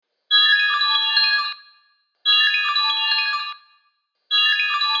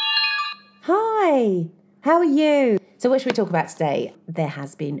Hi, how are you? So what should we talk about today? There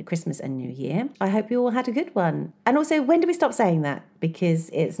has been Christmas and New Year. I hope you all had a good one. And also, when do we stop saying that? Because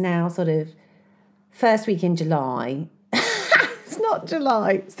it's now sort of first week in July. It's not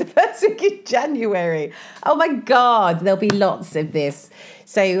July, it's the first week in January. Oh my God, there'll be lots of this.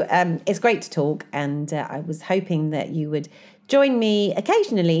 So it's great to talk, and I was hoping that you would join me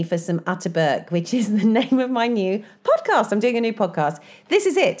occasionally for some Utter Burke, which is the name of my new podcast. I'm doing a new podcast. This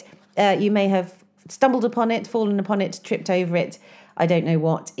is it. You may have stumbled upon it, fallen upon it, tripped over it. I don't know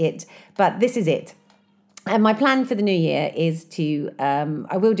what but this is it. And my plan for the new year is to,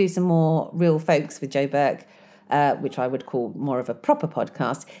 I will do some more Real Folks with Jo Burke, which I would call more of a proper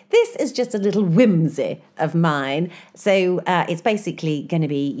podcast. This is just a little whimsy of mine. So it's basically going to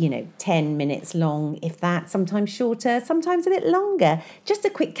be, 10 minutes long, if that, sometimes shorter, sometimes a bit longer. Just a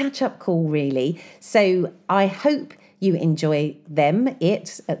quick catch-up call, really. So I hope you enjoy them.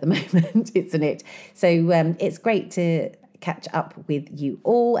 It, at the moment, it's an it. So it's great to catch up with you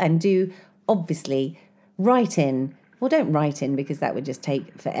all, and do obviously write in. Well, don't write in because that would just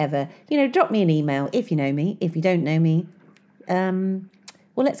take forever. Drop me an email if you know me. If you don't know me, well,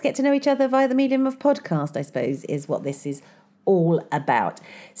 let's get to know each other via the medium of podcast, I suppose, is what this is all about.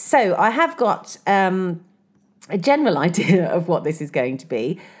 So I have got a general idea of what this is going to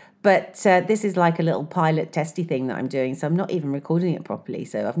be. But this is like a little pilot testy thing that I'm doing. So I'm not even recording it properly.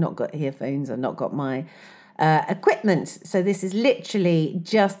 So I've not got earphones. I've not got my equipment. So this is literally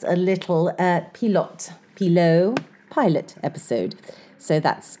just a little pilot episode. So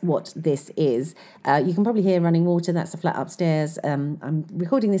that's what this is. You can probably hear running water. That's the flat upstairs. I'm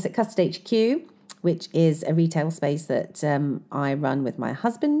recording this at Custard HQ, which is a retail space that I run with my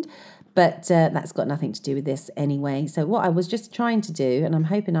husband. But that's got nothing to do with this anyway. So what I was just trying to do, and I'm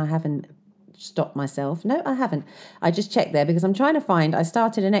hoping I haven't stopped myself. No, I haven't. I just checked there because I'm trying to find, I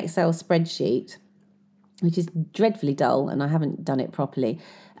started an Excel spreadsheet, which is dreadfully dull, and I haven't done it properly.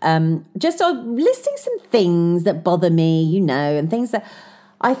 Just listing some things that bother me, and things that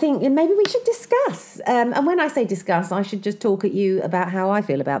I think maybe we should discuss. And when I say discuss, I should just talk at you about how I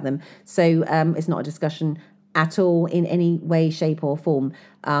feel about them. So it's not a discussion at all in any way, shape or form.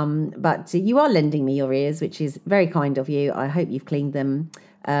 But you are lending me your ears, which is very kind of you. I hope you've cleaned them.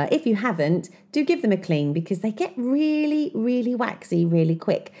 If you haven't, do give them a clean because they get really, really waxy really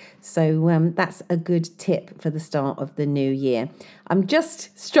quick. So that's a good tip for the start of the new year. I'm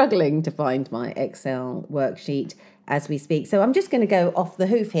just struggling to find my Excel worksheet as we speak. So I'm just going to go off the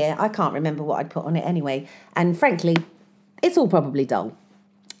hoof here. I can't remember what I'd put on it anyway. And frankly, it's all probably dull.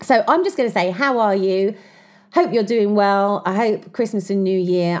 So I'm just going to say, how are you? Hope you're doing well. I hope Christmas and New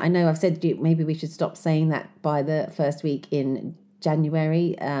Year. I know I've said maybe we should stop saying that by the first week in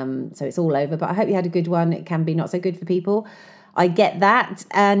January. So it's all over. But I hope you had a good one. It can be not so good for people. I get that.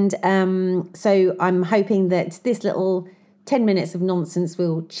 And so I'm hoping that this little 10 minutes of nonsense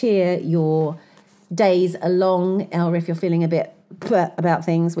will cheer your days along. Or if you're feeling a bit about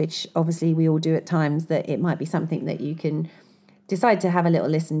things, which obviously we all do at times, that it might be something that you can decide to have a little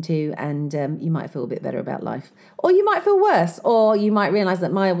listen to, and you might feel a bit better about life. Or you might feel worse, or you might realise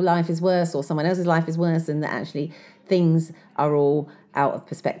that my life is worse or someone else's life is worse, and that actually things are all out of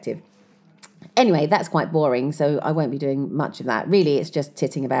perspective. Anyway, that's quite boring, so I won't be doing much of that. Really, it's just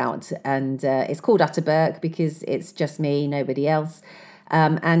titting about, and it's called Utter Burke because it's just me, nobody else.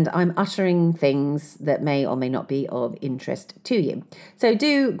 And I'm uttering things that may or may not be of interest to you. So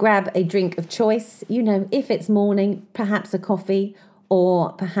do grab a drink of choice. If it's morning, perhaps a coffee,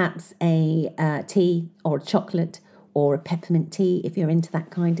 or perhaps a tea or a chocolate or a peppermint tea if you're into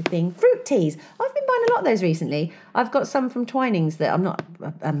that kind of thing. Fruit teas. I've been buying a lot of those recently. I've got some from Twinings that I'm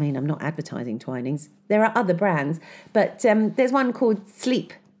not advertising Twinings. There are other brands, but there's one called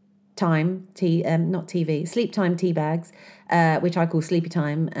Sleep Time tea, not TV, Sleep Time tea bags, which I call Sleepy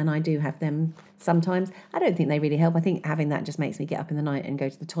Time, and I do have them sometimes. I don't think they really help. I think having that just makes me get up in the night and go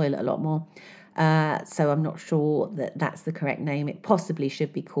to the toilet a lot more. So I'm not sure that that's the correct name. It possibly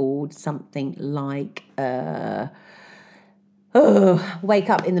should be called something like wake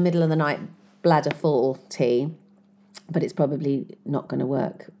up in the middle of the night, bladder full tea. But it's probably not going to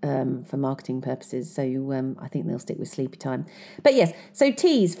work for marketing purposes. So I think they'll stick with Sleepy Time. But yes, so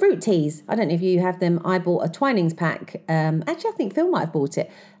teas, fruit teas. I don't know if you have them. I bought a Twinings pack. Actually, I think Phil might have bought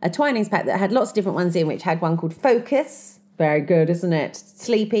it. A Twinings pack that had lots of different ones in, which had one called Focus. Very good, isn't it?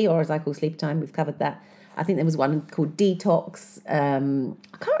 Sleepy, or as I call Sleepy Time. We've covered that. I think there was one called Detox.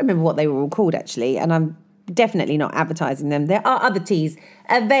 I can't remember what they were all called, actually. And I'm definitely not advertising them. There are other teas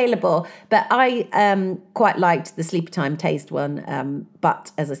available, but I quite liked the Sleepy Time taste one.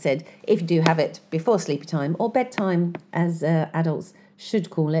 But as I said, if you do have it before sleepy time or bedtime, as adults should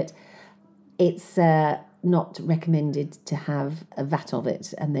call it, it's not recommended to have a vat of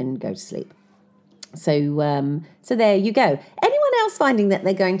it and then go to sleep. So there you go. Anyone else finding that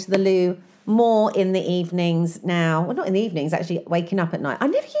they're going to the loo more in the evenings now? Well, not in the evenings, actually waking up at night. I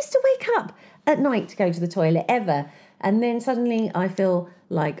never used to wake up at night to go to the toilet ever. And then suddenly I feel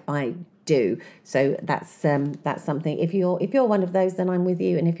like I do. So that's something. If you're one of those, then I'm with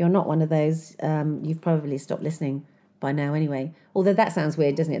you. And if you're not one of those, you've probably stopped listening by now anyway. Although that sounds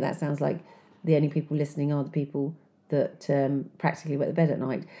weird, doesn't it? That sounds like the only people listening are the people that practically went to bed at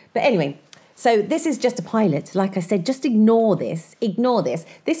night. But anyway, so this is just a pilot. Like I said, just ignore this. Ignore this.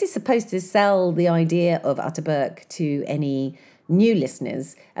 This is supposed to sell the idea of Utter Burke to any new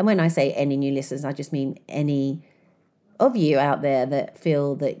listeners. And when I say any new listeners, I just mean any of you out there that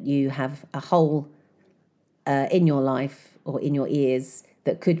feel that you have a hole in your life or in your ears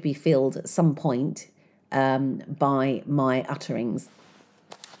that could be filled at some point by my utterings.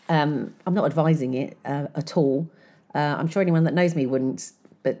 I'm not advising it at all. I'm sure anyone that knows me wouldn't,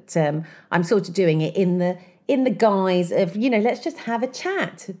 but I'm sort of doing it in the guise of, let's just have a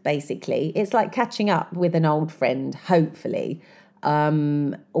chat, basically. It's like catching up with an old friend, hopefully.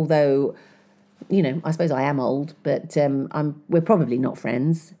 Although, I suppose I am old, but we're probably not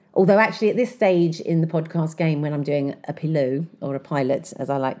friends. Although actually at this stage in the podcast game, when I'm doing a pilot or a pilot, as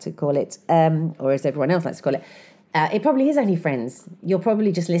I like to call it, or as everyone else likes to call it, it probably is only friends. You're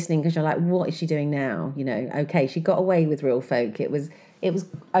probably just listening because you're like, what is she doing now? Okay, she got away with real folk. It was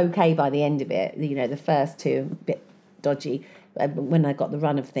okay by the end of it. The first two, a bit dodgy. When I got the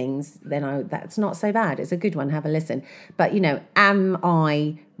run of things, then that's not so bad. It's a good one. Have a listen. But, am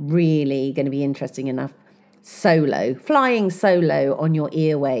I really going to be interesting enough flying solo on your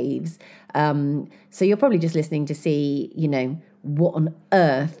earwaves? So you're probably just listening to see, what on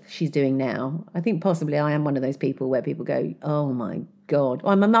earth she's doing now. I think possibly I am one of those people where people go, oh my God.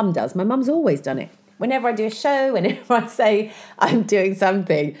 Well, my mum does. My mum's always done it. Whenever I do a show, whenever I say I'm doing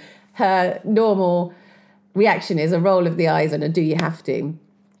something, her normal reaction is a roll of the eyes and a do you have to,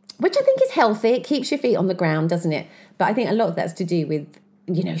 which I think is healthy. It keeps your feet on the ground, doesn't it? But I think a lot of that's to do with,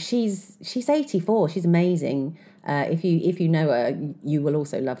 she's 84. She's amazing. If you know her, you will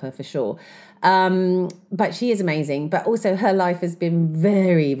also love her for sure. But she is amazing. But also her life has been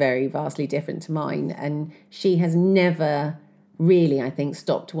very, very vastly different to mine. And she has never really, I think,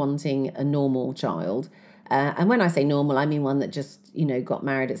 stopped wanting a normal child. And when I say normal, I mean one that just, got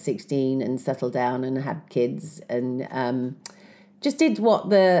married at 16 and settled down and had kids and just did what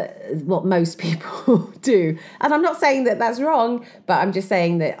most people do. And I'm not saying that that's wrong, but I'm just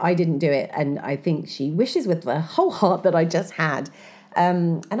saying that I didn't do it. And I think she wishes with the whole heart that I just had.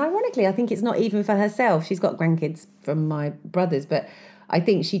 And ironically, I think it's not even for herself. She's got grandkids from my brothers, but I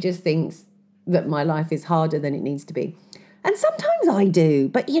think she just thinks that my life is harder than it needs to be. And sometimes I do,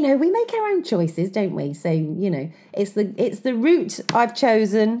 but, we make our own choices, don't we? So, it's the route I've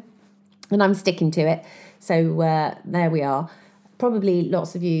chosen and I'm sticking to it. So there we are. Probably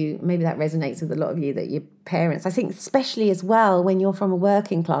lots of you, maybe that resonates with a lot of you, that your parents, I think especially as well when you're from a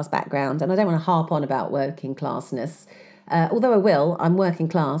working class background, and I don't want to harp on about working classness, although I will, I'm working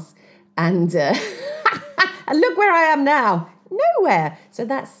class, and and look where I am now. Nowhere. So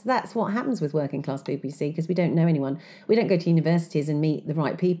that's what happens with working class people, you see, because we don't know anyone. We don't go to universities and meet the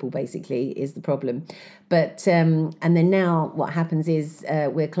right people, basically, is the problem. But and then now what happens is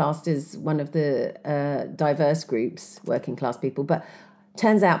we're classed as one of the diverse groups, working class people. But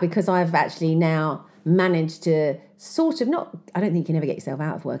turns out because I've actually now managed to sort of I don't think you can ever get yourself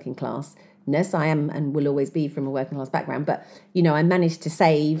out of working classness. I am and will always be from a working class background. But, I managed to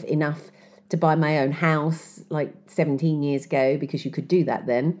save enough to buy my own house like 17 years ago, because you could do that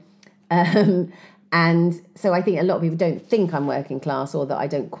then. And so I think a lot of people don't think I'm working class or that I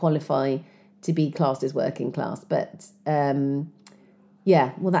don't qualify to be classed as working class. But well,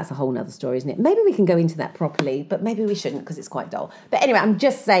 that's a whole nother story, isn't it? Maybe we can go into that properly, but maybe we shouldn't because it's quite dull. But anyway, I'm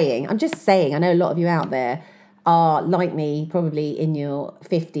just saying, I know a lot of you out there are like me, probably in your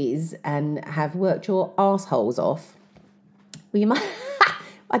 50s and have worked your arseholes off. Well, you might...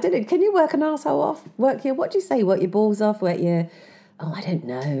 I don't know. Can you work an arsehole off? What do you say? Work your balls off? I don't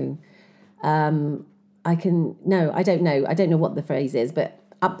know. I don't know. I don't know what the phrase is, but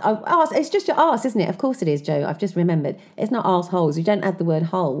arse, it's just your arse, isn't it? Of course it is, Jo. I've just remembered. It's not arseholes. You don't add the word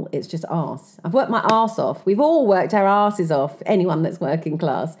hole. It's just arse. I've worked my arse off. We've all worked our arses off, anyone that's working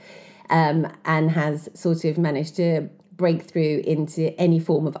class, and has sort of managed to break through into any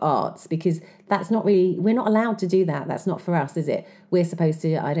form of arts, because that's not really, we're not allowed to do that. That's not for us, is it? We're supposed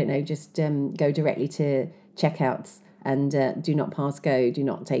to, I don't know, just go directly to checkouts and do not pass go, do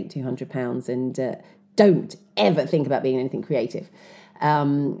not take £200 and don't ever think about being anything creative.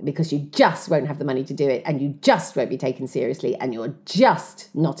 because you just won't have the money to do it, and you just won't be taken seriously, and you're just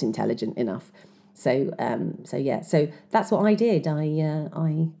not intelligent enough. So that's what I did.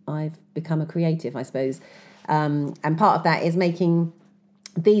 I've become a creative, I suppose, and part of that is making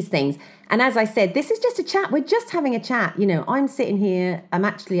these things. And as I said, this is just a chat. We're just having a chat. I'm sitting here. I'm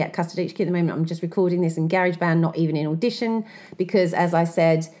actually at Custard HQ at the moment. I'm just recording this in GarageBand, not even in Audition, because as I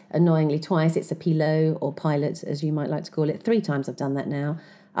said, annoyingly twice, it's a pilot or pilot, as you might like to call it. 3 times I've done that now.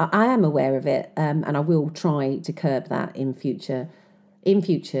 I am aware of it, and I will try to curb that in future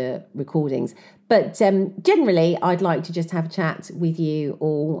recordings. But generally, I'd like to just have a chat with you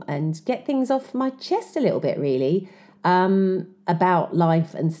all and get things off my chest a little bit, really, about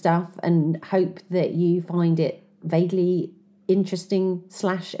life and stuff, and hope that you find it vaguely interesting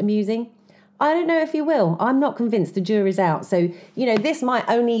 / amusing. I don't know if you will. I'm not convinced. The jury's out. So, this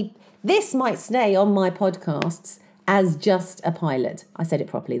might stay on my podcasts as just a pilot. I said it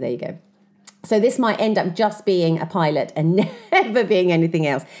properly. There you go. So this might end up just being a pilot and never being anything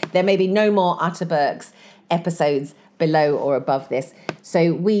else. There may be no more Utter Burke's episodes below or above this.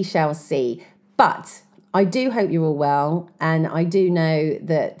 So we shall see. But I do hope you're all well. And I do know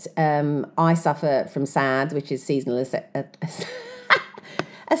that I suffer from SAD, which is seasonal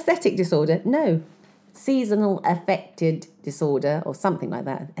aesthetic disorder. No, seasonal affected disorder or something like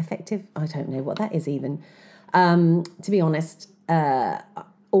that. Affective? I don't know what that is even. To be honest,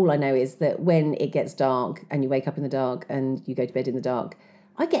 all I know is that when it gets dark and you wake up in the dark and you go to bed in the dark,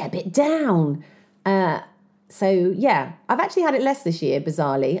 I get a bit down. So I've actually had it less this year,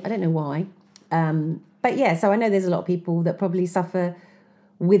 bizarrely. I don't know why. But so I know there's a lot of people that probably suffer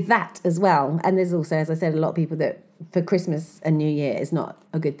with that as well. And there's also, as I said, a lot of people that for Christmas and New Year is not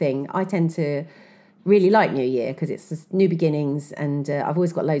a good thing. I tend to really like New Year because it's just new beginnings, and I've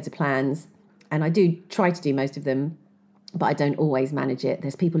always got loads of plans, and I do try to do most of them, but I don't always manage it.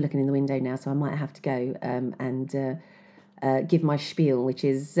 There's people looking in the window now, so I might have to go and give my spiel, which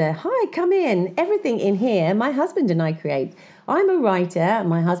is, hi, come in. Everything in here, my husband and I create. I'm a writer, and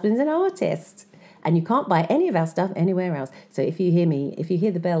my husband's an artist. And you can't buy any of our stuff anywhere else. So if you hear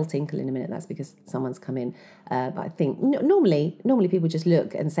the bell tinkle in a minute, that's because someone's come in. But I think normally people just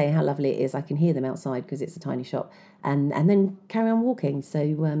look and say how lovely it is. I can hear them outside because it's a tiny shop, and then carry on walking.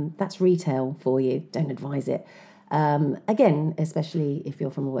 So that's retail for you. Don't advise it. Again, especially if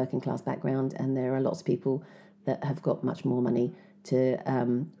you're from a working class background, and there are lots of people that have got much more money to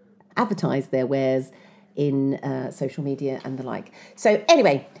advertise their wares in social media and the like. So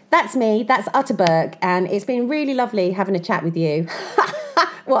anyway, that's me. That's Utter Burke, and it's been really lovely having a chat with you.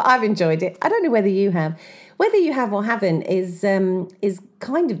 Well, I've enjoyed it. I don't know whether you have. Whether you have or haven't is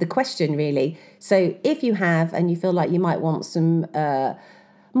kind of the question, really. So if you have, and you feel like you might want some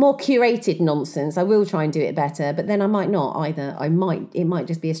more curated nonsense, I will try and do it better, but then I might not either. It might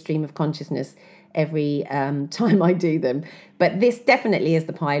just be a stream of consciousness every time I do them. But this definitely is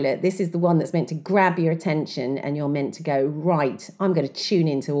the pilot. This is the one that's meant to grab your attention, and you're meant to go, right, I'm going to tune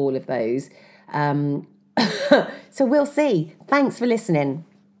into all of those. So we'll see. Thanks for listening.